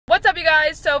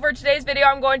guys, so for today's video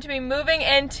I'm going to be moving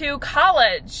into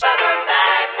college.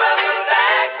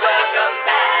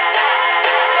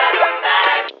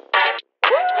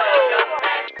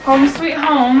 Home sweet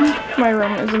home. My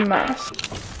room is a mess.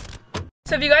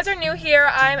 So if you guys are new here,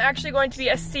 I'm actually going to be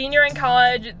a senior in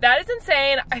college. That is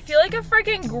insane. I feel like a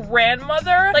freaking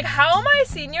grandmother. Like, how am I a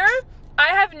senior?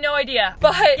 I have no idea.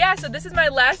 But yeah, so this is my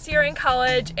last year in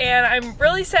college and I'm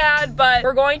really sad, but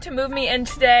we're going to move me in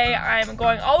today. I'm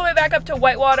going all the way back up to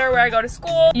Whitewater where I go to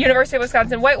school, University of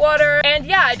Wisconsin-Whitewater. And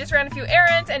yeah, I just ran a few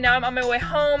errands and now I'm on my way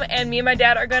home and me and my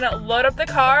dad are gonna load up the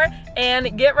car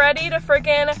and get ready to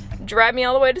freaking drive me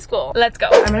all the way to school. Let's go.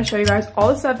 I'm gonna show you guys all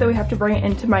the stuff that we have to bring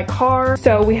into my car.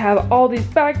 So we have all these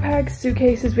backpacks,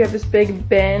 suitcases, we have this big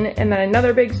bin, and then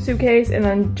another big suitcase, and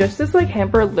then just this like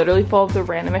hamper literally full of the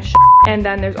randomest shit. And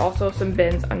then there's also some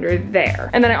bins under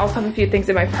there. And then I also have a few things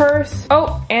in my purse.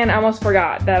 Oh, and I almost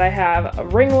forgot that I have a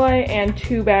ring light and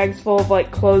 2 bags full of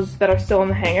like clothes that are still in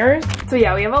the hangers. So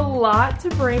yeah, we have a lot to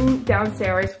bring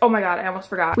downstairs. Oh my God, I almost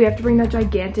forgot. We have to bring that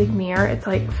gigantic mirror. It's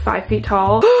like 5 feet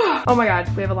tall. Oh my God,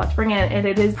 we have a lot to bring in, and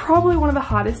it is probably one of the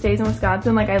hottest days in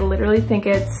Wisconsin. Like I literally think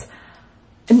it's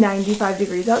 95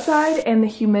 degrees outside and the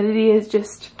humidity is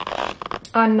just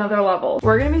another level.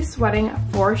 We're gonna be sweating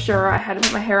for sure. I had to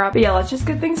put my hair up, but yeah, let's just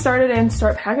get things started and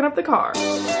start packing up the car.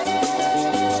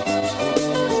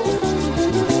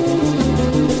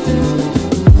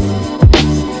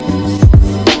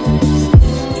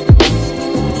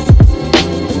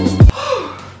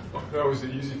 That was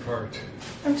the easy part.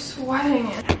 I'm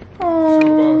sweating.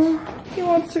 Oh, he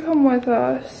wants to come with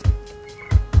us.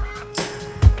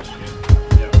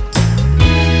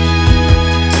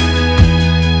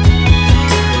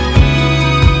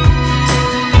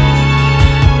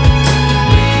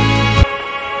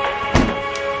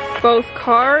 Both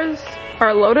cars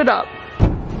are loaded up.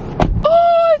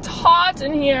 Oh, it's hot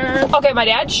in here. Okay, my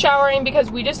dad's showering because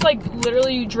we just like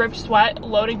literally dripped sweat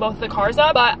loading both the cars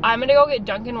up. But I'm gonna go get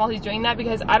Duncan while he's doing that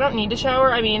because I don't need to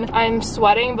shower. I mean, I'm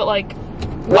sweating, but like,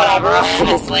 whatever,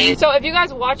 honestly. So if you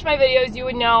guys watch my videos, you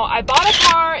would know I bought a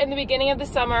car in the beginning of the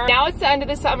summer. Now it's the end of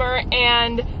the summer,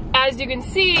 and as you can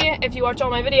see, if you watch all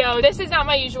my videos, this is not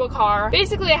my usual car.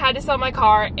 Basically, I had to sell my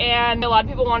car, and a lot of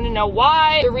people wanted to know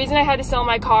why. The reason I had to sell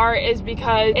my car is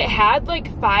because it had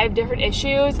like 5 different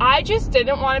issues. I just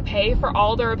didn't want to pay for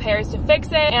all the repairs to fix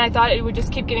it, and I thought it would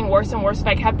just keep getting worse and worse if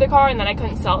I kept the car, and then I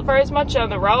couldn't sell it for as much on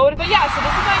the road. But yeah, so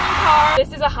this is my new car.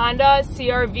 This is a Honda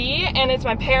CR-V, and it's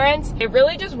my parents'. It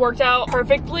really just worked out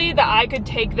perfectly that I could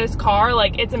take this car.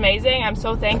 Like, it's amazing. I'm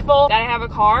so thankful that I have a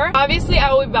car. Obviously,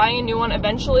 I will be buying a new one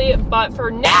eventually, but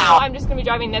for now, I'm just gonna be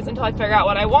driving this until I figure out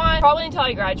what I want. Probably until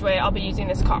I graduate, I'll be using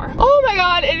this car. Oh my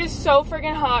God, it is so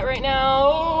freaking hot right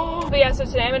now. But yeah, so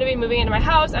today I'm gonna be moving into my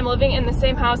house. I'm living in the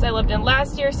same house I lived in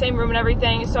last year, same room and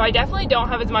everything, so I definitely don't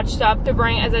have as much stuff to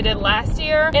bring as I did last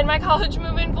year. In my college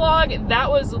move-in vlog, that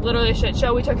was literally a shit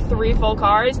show. We took 3 full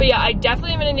cars. But yeah, I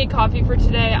definitely am gonna need coffee for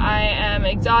today. I am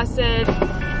exhausted.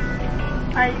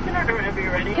 Alright, you can order whenever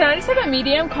you're ready. Can I just have a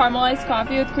medium caramelized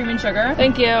coffee with cream and sugar?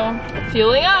 Thank you.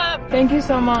 Fueling up. Thank you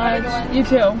so much. You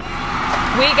too.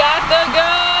 We got the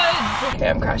goods. Okay,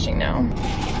 I'm crashing now.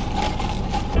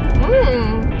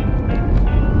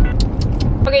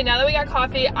 Okay, now that we got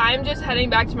coffee, I'm just heading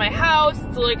back to my house.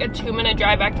 It's like a 2-minute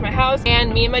drive back to my house,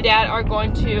 and me and my dad are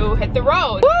going to hit the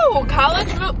road. Woo! College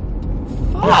Fuck.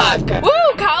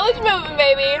 Woo! College moving,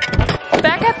 baby.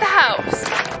 Back at the house.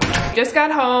 Just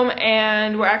got home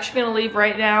and we're actually gonna leave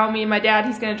right now. Me and my dad,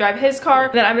 he's gonna drive his car.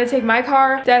 Then I'm gonna take my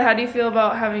car. Dad, how do you feel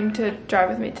about having to drive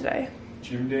with me today?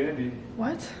 Jim Dandy.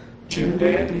 What? Jim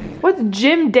Dandy. What's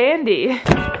Jim Dandy?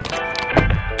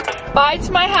 Bye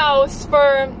to my house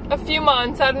for a few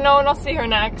months. I don't know when I'll see her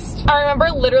next. I remember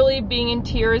literally being in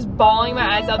tears, bawling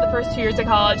my eyes out the first 2 years of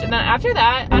college. And then after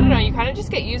that, I don't know, you kind of just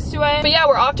get used to it. But yeah,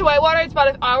 we're off to Whitewater. It's about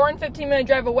an hour and 15-minute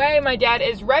drive away. My dad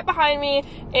is right behind me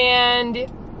and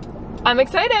I'm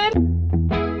excited.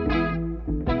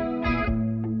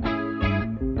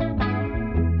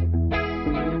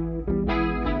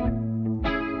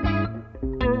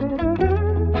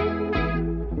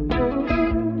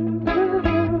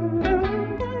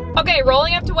 Okay,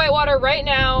 rolling up to Whitewater right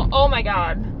now. Oh my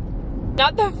God.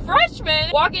 Not the freshmen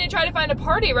walking to try to find a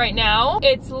party right now.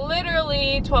 It's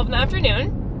literally 12 in the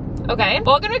afternoon. Okay,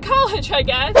 welcome to college, I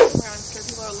guess. Oh my God, I'm scared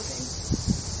people are looking.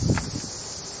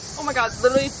 Oh my God,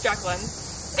 literally it's Jacqueline.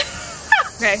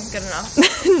 Okay, good enough.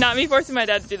 Not me forcing my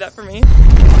dad to do that for me.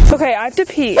 Okay, I have to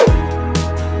pee.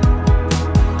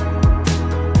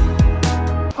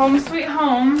 Home sweet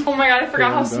home. Oh my God, I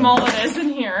forgot how small it is in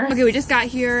here. Okay, we just got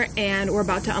here and we're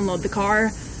about to unload the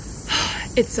car.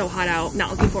 It's so hot out. Not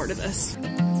looking forward to this.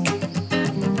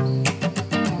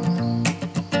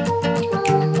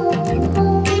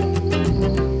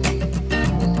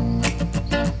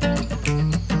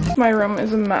 My room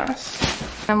is a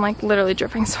mess. I'm like literally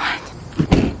dripping sweat.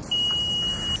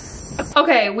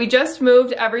 Okay, we just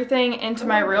moved everything into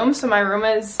my room, so my room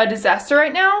is a disaster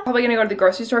right now. Probably gonna go to the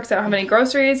grocery store because I don't have any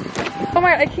groceries. Oh my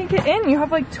god, I can't get in. You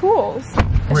have like tools.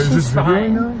 Wait, is this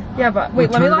videoing now? Yeah, but wait,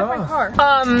 let me lock my car.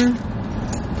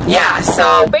 Yeah,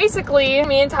 so basically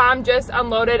me and Tom just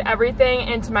unloaded everything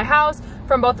into my house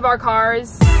from both of our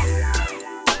cars.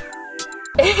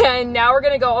 And now we're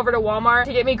gonna go over to Walmart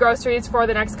to get me groceries for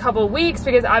the next couple of weeks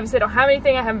because obviously I don't have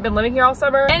anything. I haven't been living here all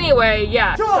summer. Anyway,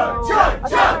 yeah.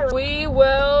 So we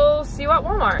will see you at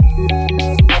Walmart.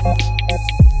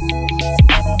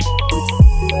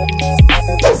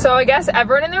 So I guess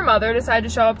everyone and their mother decided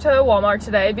to show up to Walmart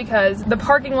today because the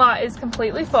parking lot is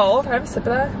completely full. Can I have a sip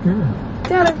of that? Yeah.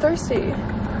 Dad, I'm thirsty.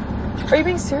 Are you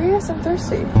being serious? I'm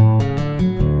thirsty.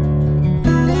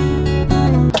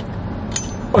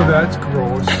 Oh, that's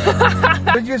gross.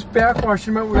 They just backwash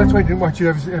them out. That's why I didn't want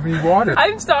you to have any water.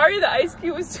 I'm sorry, the ice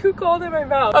cube was too cold in my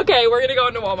mouth. Okay, we're gonna go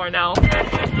into Walmart now.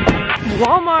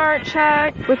 Walmart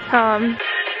check with Tom.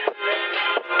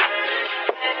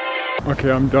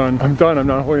 Okay, I'm done. I'm done. I'm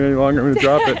not holding any longer. I'm gonna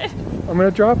drop it. I'm gonna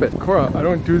drop it. Cora, I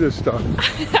don't do this stuff.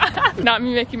 Not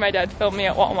me making my dad film me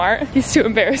at Walmart. He's too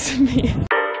embarrassed of me.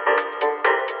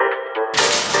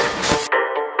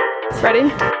 Ready?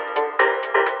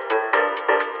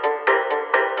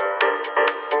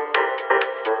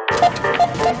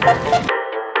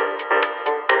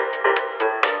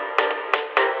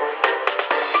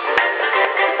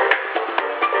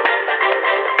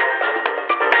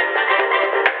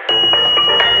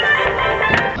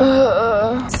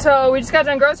 So we just got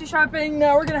done grocery shopping.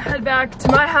 Now we're gonna head back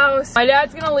to my house. My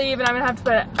dad's gonna leave and I'm gonna have to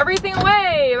put everything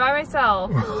away by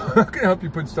myself. I'm gonna help you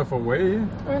put stuff away.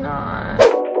 Or not.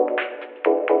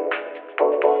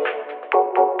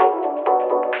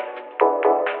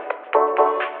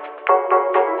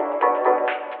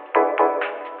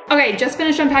 Okay, just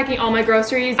finished unpacking all my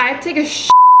groceries. I have to take a shit,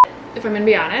 if I'm gonna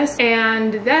be honest.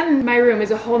 And then my room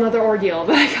is a whole nother ordeal,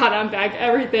 but I gotta unpack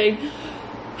everything.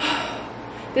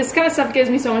 This kind of stuff gives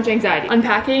me so much anxiety.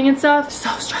 Unpacking and stuff, so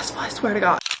stressful, I swear to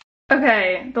God.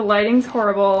 Okay, the lighting's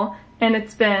horrible and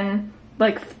it's been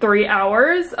like 3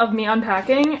 hours of me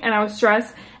unpacking and I was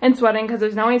stressed and sweating because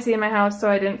there's no AC in my house,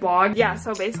 so I didn't vlog. Yeah,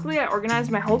 so basically I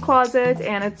organized my whole closet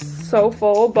and it's so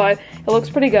full, but it looks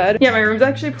pretty good. Yeah, my room's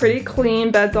actually pretty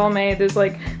clean, bed's all made, there's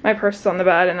like my purse is on the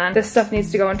bed, and then this stuff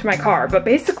needs to go into my car. But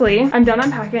basically, I'm done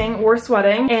unpacking, we're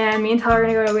sweating, and me and Tyler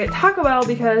are gonna go get Taco Bell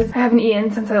because I haven't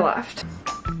eaten since I left.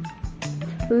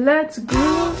 Let's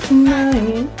go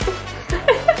tonight.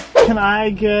 Can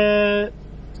I get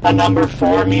a number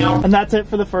 4 meal? And that's it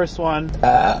for the first one. For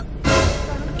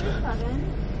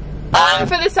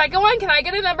the second one, can I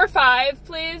get a number 5,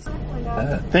 please?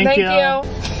 Thank you.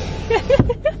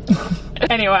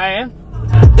 Anyway.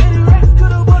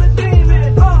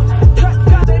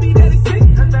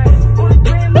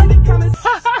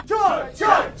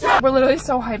 We're literally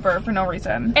so hyper for no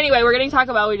reason. Anyway, we're getting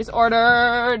Taco Bell. We just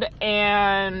ordered,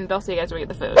 and I'll see you guys when we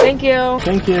get the food. Thank you.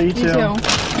 Thank you. You too.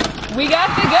 We got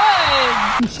the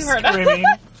goods. She heard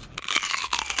us.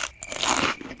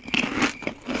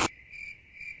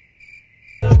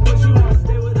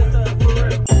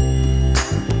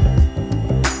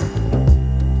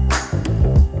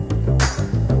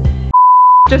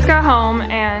 Just got home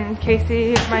and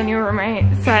Casey, my new roommate,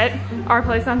 set our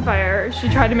place on fire. She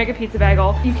tried to make a pizza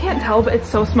bagel. You can't tell, but it's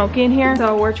so smoky in here,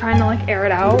 so we're trying to like air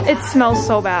it out. It smells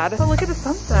so bad. But look at the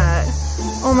sunset.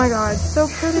 Oh my god, so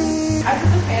pretty. I put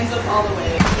the fans up all the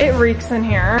way. It reeks in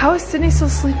here. How is Sydney still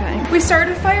sleeping? We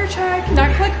started fire check,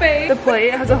 not clickbait. The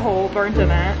plate has a hole burnt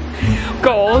in it.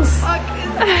 Goals.